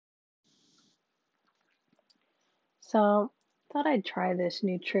So, thought I'd try this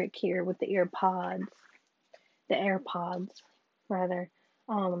new trick here with the AirPods, rather.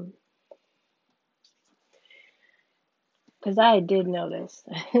 Um, because I did notice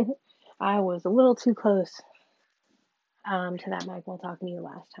I was a little too close to that mic while talking to you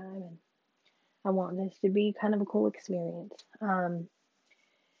last time, and I want this to be kind of a cool experience. I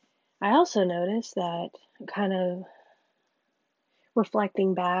also noticed that kind of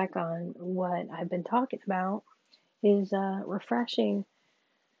reflecting back on what I've been talking about is refreshing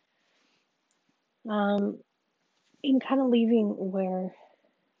um, in kind of leaving where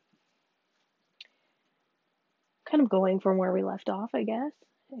kind of going from where we left off, I guess,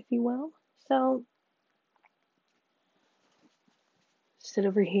 if you will. So, sit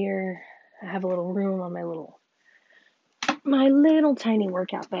over here. I have a little room on my little tiny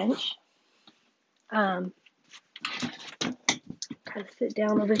workout bench. Kind of sit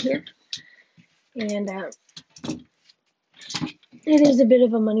down over here, and it is a bit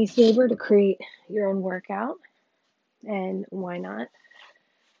of a money saver to create your own workout, and why not?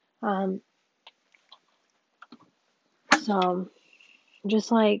 Um, so,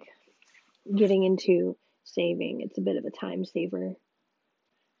 just like getting into saving, it's a bit of a time saver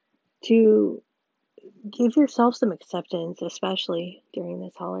to give yourself some acceptance, especially during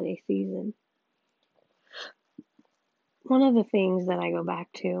this holiday season. One of the things that I go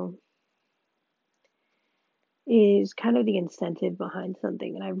back to is kind of the incentive behind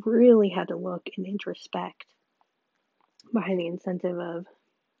something, and I really had to look and introspect behind the incentive of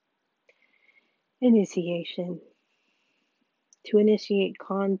initiation, to initiate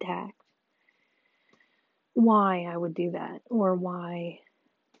contact, why I would do that, or why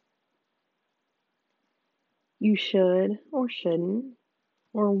you should or shouldn't,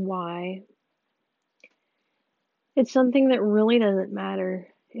 or why it's something that really doesn't matter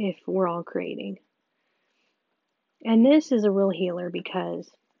if we're all creating. And this is a real healer because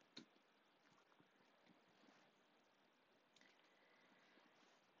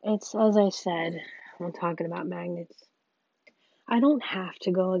it's, as I said, when talking about magnets, I don't have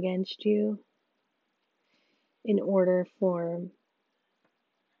to go against you in order for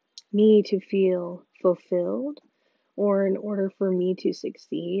me to feel fulfilled or in order for me to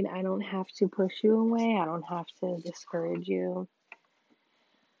succeed. I don't have to push you away. I don't have to discourage you.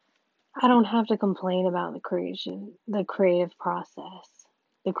 I don't have to complain about the creative process,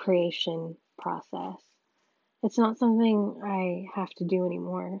 the creation process. It's not something I have to do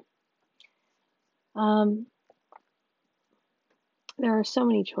anymore. Um, there are so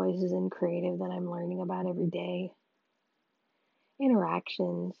many choices in creative that I'm learning about every day.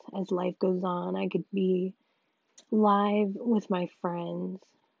 Interactions as life goes on. I could be live with my friends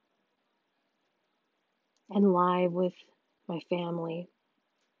and live with my family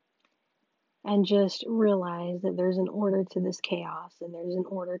and just realize that there's an order to this chaos and there's an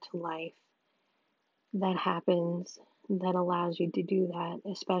order to life that happens that allows you to do that,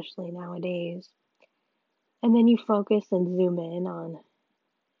 especially nowadays. And then you focus and zoom in on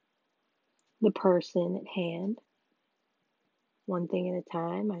the person at hand, one thing at a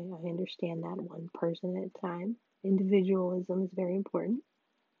time. I understand that, one person at a time. Individualism is very important.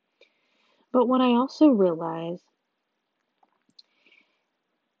 But what I also realize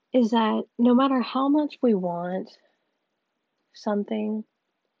is that no matter how much we want something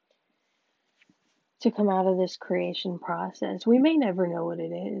to come out of this creation process, we may never know what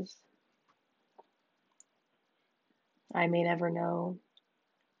it is. I may never know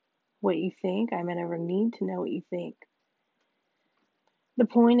what you think. I may never need to know what you think. The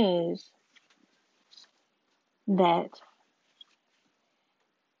point is that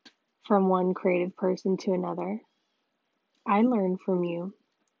from one creative person to another, I learn from you.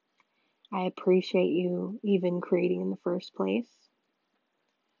 I appreciate you even creating in the first place.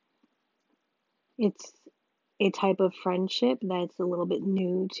 It's a type of friendship that's a little bit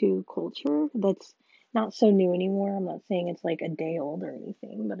new to culture, that's not so new anymore. I'm not saying it's like a day old or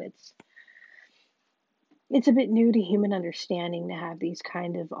anything, but it's a bit new to human understanding to have these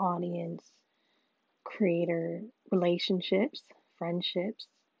kind of audience creator relationships, friendships,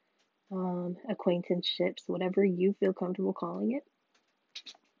 acquaintanceships, whatever you feel comfortable calling it.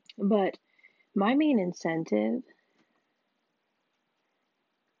 But my main incentive,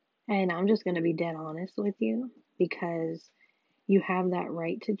 and I'm just going to be dead honest with you because you have that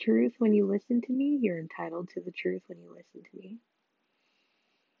right to truth when you listen to me. You're entitled to the truth when you listen to me.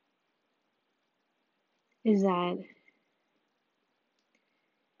 Is that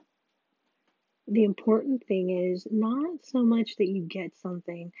the important thing is not so much that you get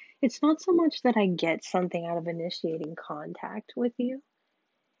something. It's not so much that I get something out of initiating contact with you.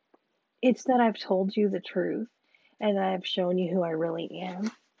 It's that I've told you the truth. and I've shown you who I really am.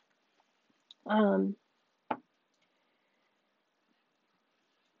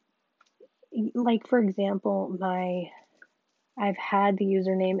 Like for example, I've had the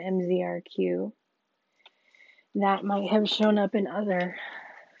username MZRQ. That might have shown up in other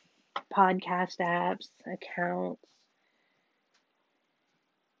podcast apps, accounts,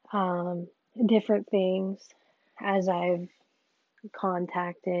 different things as I've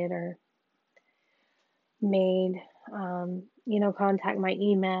contacted or made, contact. My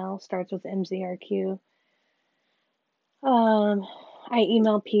email starts with MZRQ. I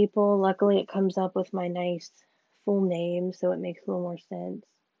email people. Luckily, it comes up with my nice full name, so it makes a little more sense.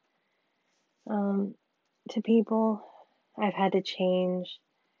 To people, I've had to change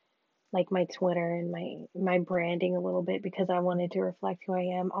like my Twitter and my branding a little bit because I wanted to reflect who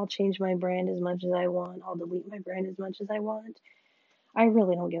I am. I'll change my brand as much as I want. I'll delete my brand as much as I want. I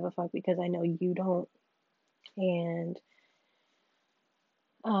really don't give a fuck because I know you don't. And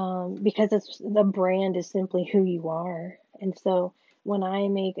because it's the brand is simply who you are. And so when I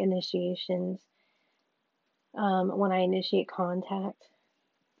make initiations, when I initiate contact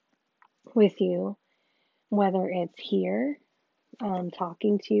with you, whether it's here,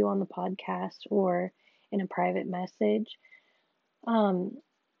 talking to you on the podcast or in a private message,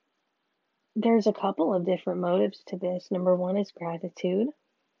 there's a couple of different motives to this. Number one is gratitude.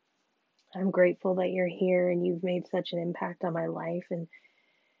 I'm grateful that you're here and you've made such an impact on my life,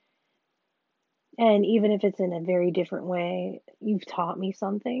 and even if it's in a very different way, you've taught me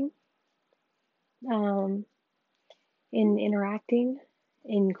something in interacting,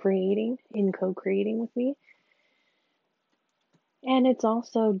 in creating, in co-creating with me. And it's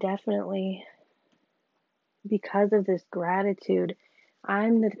also definitely because of this gratitude,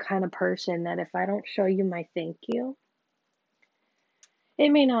 I'm the kind of person that if I don't show you my thank you, it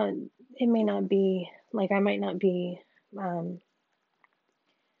may not be like I might not be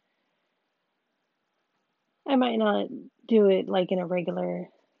I might not do it like in a regular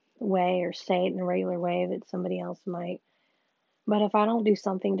way or say it in a regular way that somebody else might. But if I don't do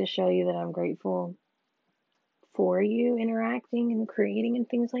something to show you that I'm grateful for you interacting and creating and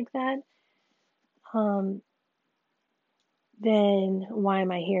things like that, then why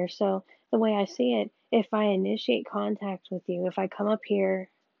am I here? So the way I see it, if I initiate contact with you, if I come up here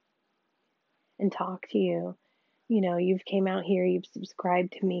and talk to you, you've came out here, you've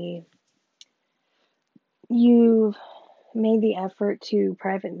subscribed to me, you've made the effort to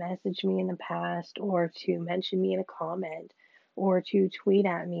private message me in the past or to mention me in a comment or to tweet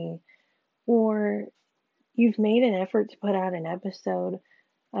at me, or you've made an effort to put out an episode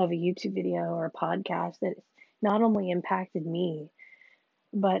of a YouTube video or a podcast that not only impacted me,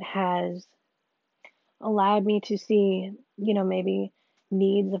 but has allowed me to see, maybe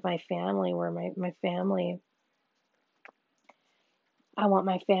needs of my family where my family, I want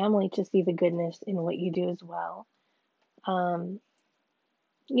my family to see the goodness in what you do as well.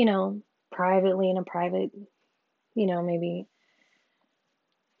 Privately in a private, maybe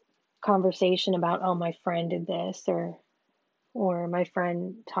conversation about, oh, my friend did this or my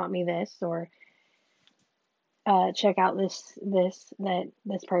friend taught me this, or check out this that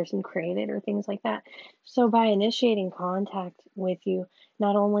this person created, or things like that. So by initiating contact with you,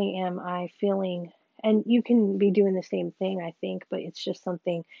 not only am I feeling, and you can be doing the same thing, I think, but it's just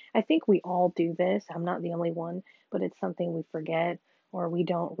something, I think we all do this. I'm not the only one, but it's something we forget or we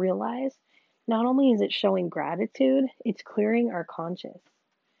don't realize. Not only is it showing gratitude, it's clearing our conscious.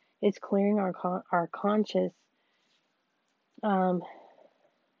 It's clearing our conscious,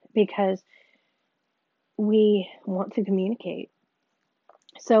 because we want to communicate.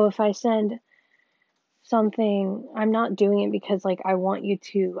 So if I send something, I'm not doing it because like I want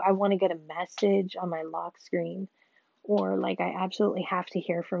to get a message on my lock screen, or like I absolutely have to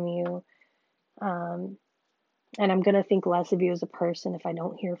hear from you. And I'm going to think less of you as a person if I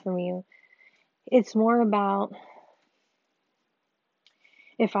don't hear from you. It's more about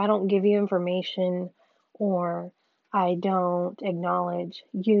if I don't give you information or I don't acknowledge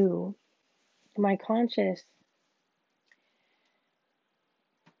you, my conscious,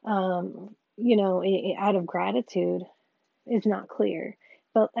 out of gratitude is not clear.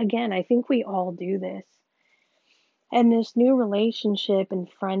 But again, I think we all do this. And this new relationship and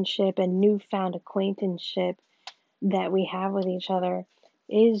friendship and newfound acquaintanceship that we have with each other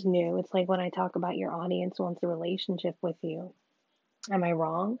is new. It's like when I talk about your audience wants a relationship with you. Am I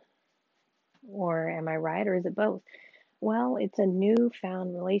wrong? Or am I right? Or is it both? Well, it's a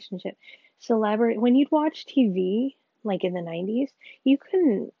newfound relationship. Celebrity, when you'd watch TV, like in the 90s, you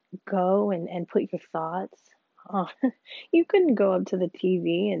couldn't go and put your thoughts on, you couldn't go up to the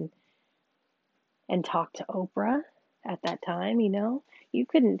TV and talk to Oprah. at that time, you know? You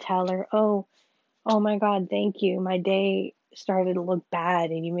couldn't tell her, oh my God, thank you. My day started to look bad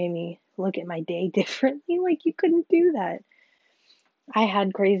and you made me look at my day differently. Like, you couldn't do that. I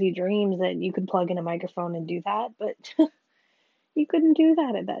had crazy dreams that you could plug in a microphone and do that, but you couldn't do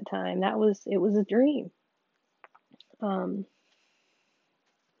that at that time. It was a dream. Um,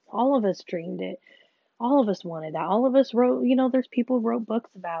 all of us dreamed it. All of us wanted that. All of us wrote, there's people who wrote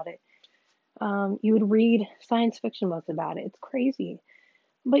books about it. You would read science fiction books about it. It's crazy.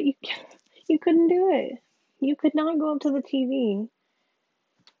 But you couldn't do it. You could not go up to the TV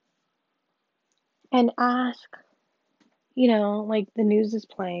and ask, like the news is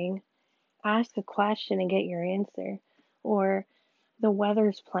playing, ask a question and get your answer. Or the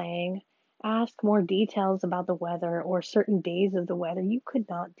weather's playing, ask more details about the weather or certain days of the weather. You could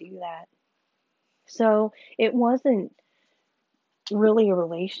not do that. So it wasn't really a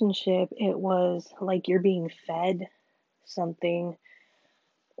relationship. It was like you're being fed something,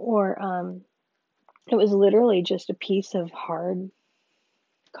 or it was literally just a piece of hard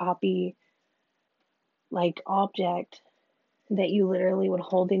copy, like object that you literally would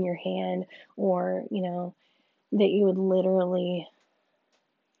hold in your hand, or, that you would literally,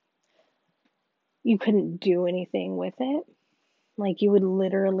 you couldn't do anything with it. Like you would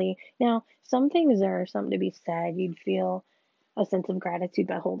literally, now some things are something to be said. You'd feel a sense of gratitude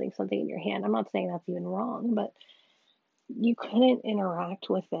by holding something in your hand. I'm not saying that's even wrong, but you couldn't interact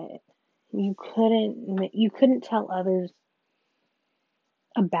with it. You couldn't tell others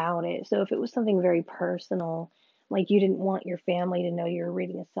about it. So if it was something very personal, like you didn't want your family to know you were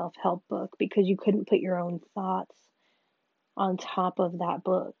reading a self-help book because you couldn't put your own thoughts on top of that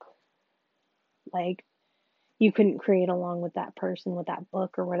book. Like you couldn't create along with that person with that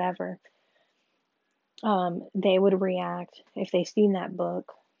book or whatever. They would react if they seen that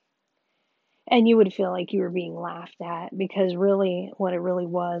book, and you would feel like you were being laughed at, because really what it really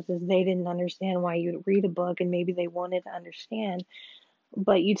was is they didn't understand why you'd read a book, and maybe they wanted to understand,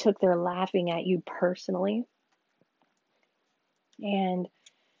 but you took their laughing at you personally. And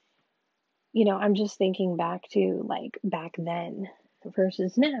I'm just thinking back to like back then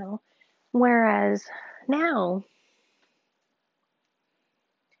versus now. Whereas now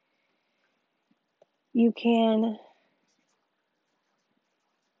you can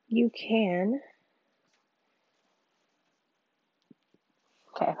you can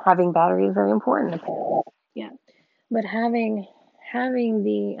okay, having battery is very important apparently. Yeah. But having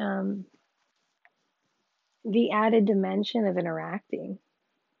the added dimension of interacting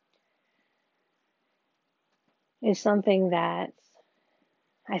is something that's,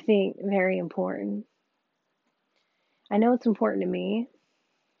 I think, very important. I know it's important to me,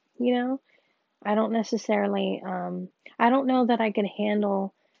 you know. I don't necessarily I don't know that I could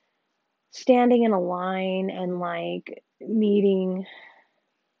handle standing in a line and like meeting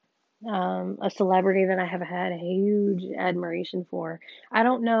a celebrity that I have had a huge admiration for. I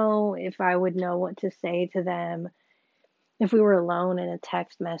don't know if I would know what to say to them if we were alone in a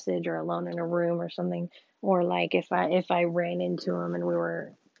text message or alone in a room or something, or like if I ran into him and we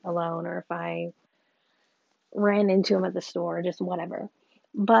were alone, or if I ran into him at the store, just whatever.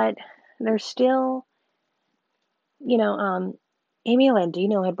 But there's still, you know, Amy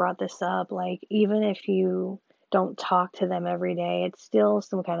Landino had brought this up, like even if you don't talk to them every day, it's still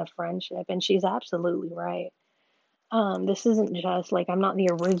some kind of friendship, and she's absolutely right. This isn't just like, I'm not the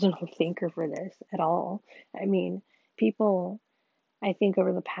original thinker for this at all. I mean, people, I think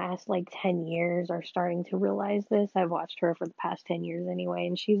over the past like 10 years are starting to realize this. I've watched her for the past 10 years anyway,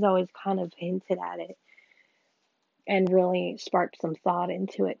 and she's always kind of hinted at it and really sparked some thought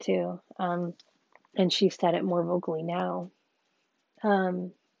into it too. And she said it more vocally now.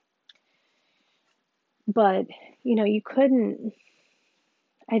 Um, but, you couldn't,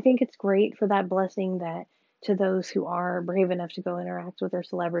 I think it's great for that blessing that to those who are brave enough to go interact with their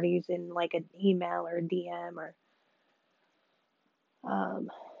celebrities in like an email or a DM, or, um,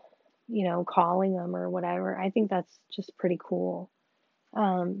 calling them or whatever. I think that's just pretty cool.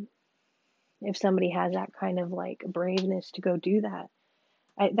 Um, if somebody has that kind of like braveness to go do that,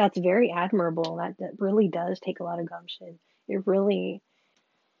 that's very admirable. That really does take a lot of gumption.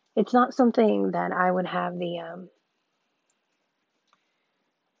 It's not something that I would have the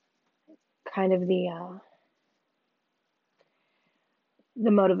kind of the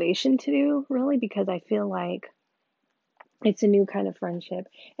motivation to do, really, because I feel like it's a new kind of friendship.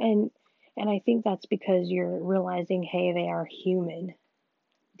 And I think that's because you're realizing, hey, they are human.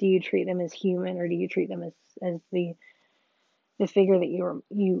 Do you treat them as human, or do you treat them as the figure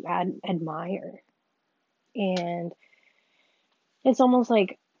that admire? And it's almost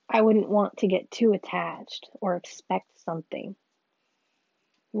like I wouldn't want to get too attached or expect something.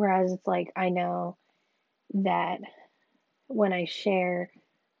 Whereas it's like, I know that when I share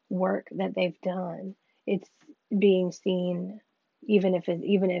work that they've done, it's being seen, even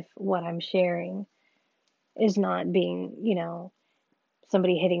if what I'm sharing is not being,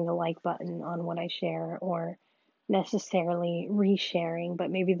 somebody hitting the like button on what I share or necessarily resharing,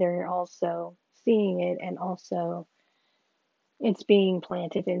 but maybe they're also seeing it and also it's being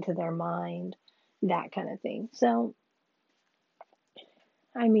planted into their mind, that kind of thing. So,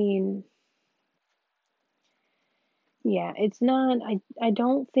 I mean, yeah, it's not, I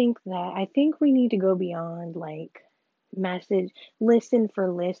don't think that, I think we need to go beyond like message, listen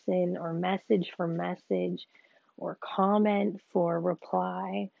for listen, or message for message, or comment for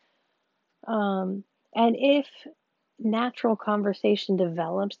reply. Um, and if natural conversation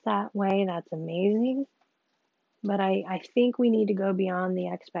develops that way, that's amazing. But I think we need to go beyond the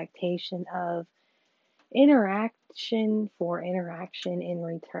expectation of interaction for interaction in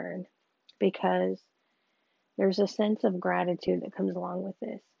return, because there's a sense of gratitude that comes along with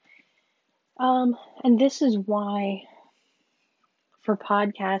this. And this is why for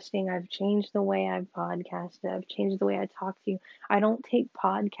podcasting, I've changed the way I've podcasted. I've changed the way I talk to you. I don't take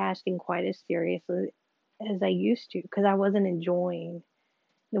podcasting quite as seriously as I used to because I wasn't enjoying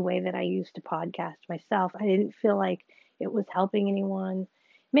the way that I used to podcast myself. I didn't feel like it was helping anyone.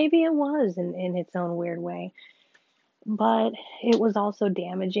 Maybe it was in its own weird way, but it was also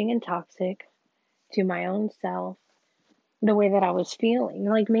damaging and toxic to my own self, the way that I was feeling.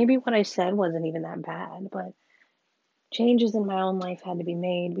 Like maybe what I said wasn't even that bad, but changes in my own life had to be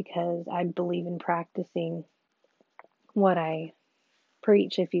made because I believe in practicing what I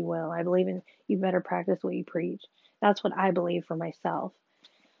preach, if you will. I believe in you better practice what you preach. That's what I believe for myself.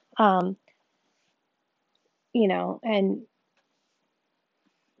 Um, and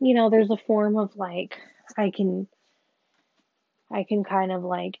there's a form of like I can I can kind of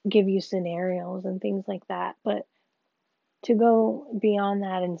like give you scenarios and things like that, but to go beyond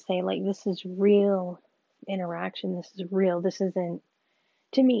that and say like this is real interaction, this is real, this isn't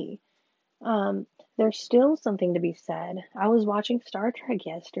to me. Um, there's still something to be said. I was watching Star Trek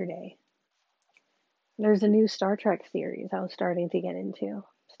yesterday. There's a new Star Trek series I was starting to get into,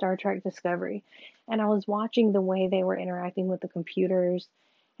 Star Trek Discovery. And I was watching the way they were interacting with the computers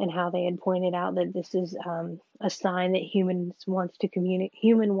and how they had pointed out that this is a sign that humans want to communicate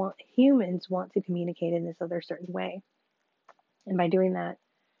in this other certain way. And by doing that,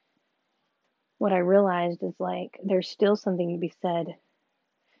 what I realized is like there's still something to be said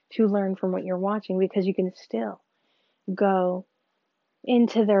to learn from what you're watching, because you can still go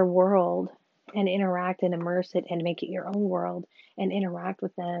into their world and interact and immerse it and make it your own world and interact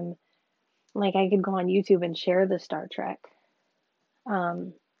with them. Like I could go on YouTube and share the Star Trek,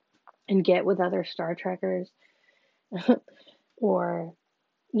 um, and get with other Star Trekkers, or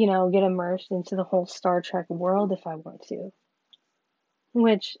get immersed into the whole Star Trek world if I want to,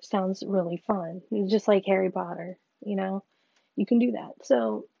 which sounds really fun. Just like Harry Potter, you can do that.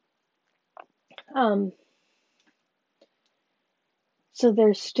 Um, so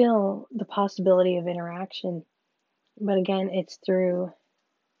there's still the possibility of interaction, but again,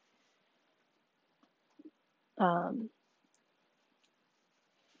 um,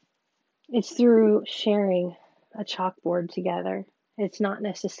 it's through sharing a chalkboard together. It's not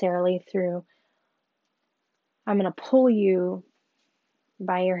necessarily through, I'm going to pull you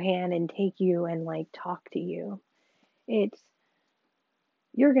by your hand and take you and like talk to you. It's,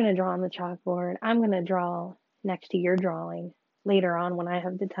 you're going to draw on the chalkboard. I'm going to draw next to your drawing later on when I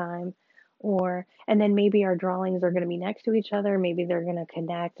have the time. And then maybe our drawings are going to be next to each other. Maybe they're going to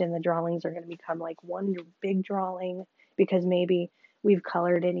connect and the drawings are going to become like one big drawing because maybe we've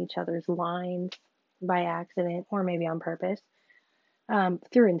colored in each other's lines by accident or maybe on purpose,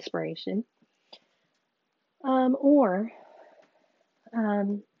 through inspiration. Or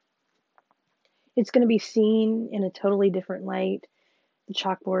it's going to be seen in a totally different light. The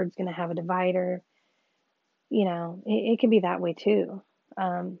chalkboard's going to have a divider. It can be that way too.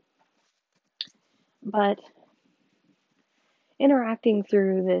 But interacting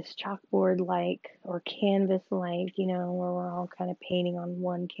through this chalkboard like or canvas like, where we're all kind of painting on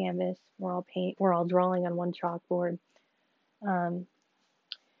one canvas, we're all drawing on one chalkboard. Um,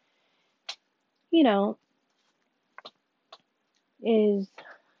 you know, is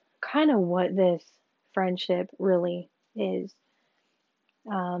kind of what this friendship really is.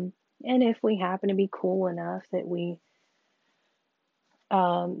 And if we happen to be cool enough that we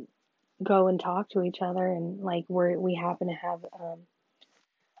go and talk to each other and like we happen to have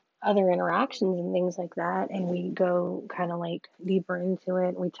other interactions and things like that, and we go kind of like deeper into it,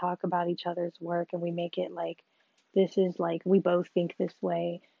 and we talk about each other's work, and we make it like this is like we both think this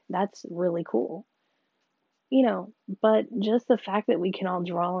way. That's really cool, you know. But just the fact that we can all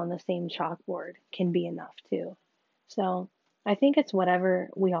draw on the same chalkboard can be enough too. So I think it's whatever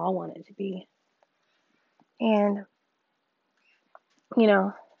we all want it to be. And, you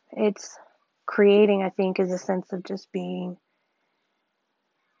know, it's creating, I think, is a sense of just being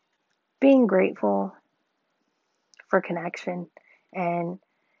grateful for connection and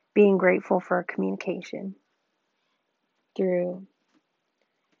being grateful for communication through,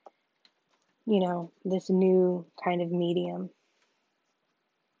 this new kind of medium.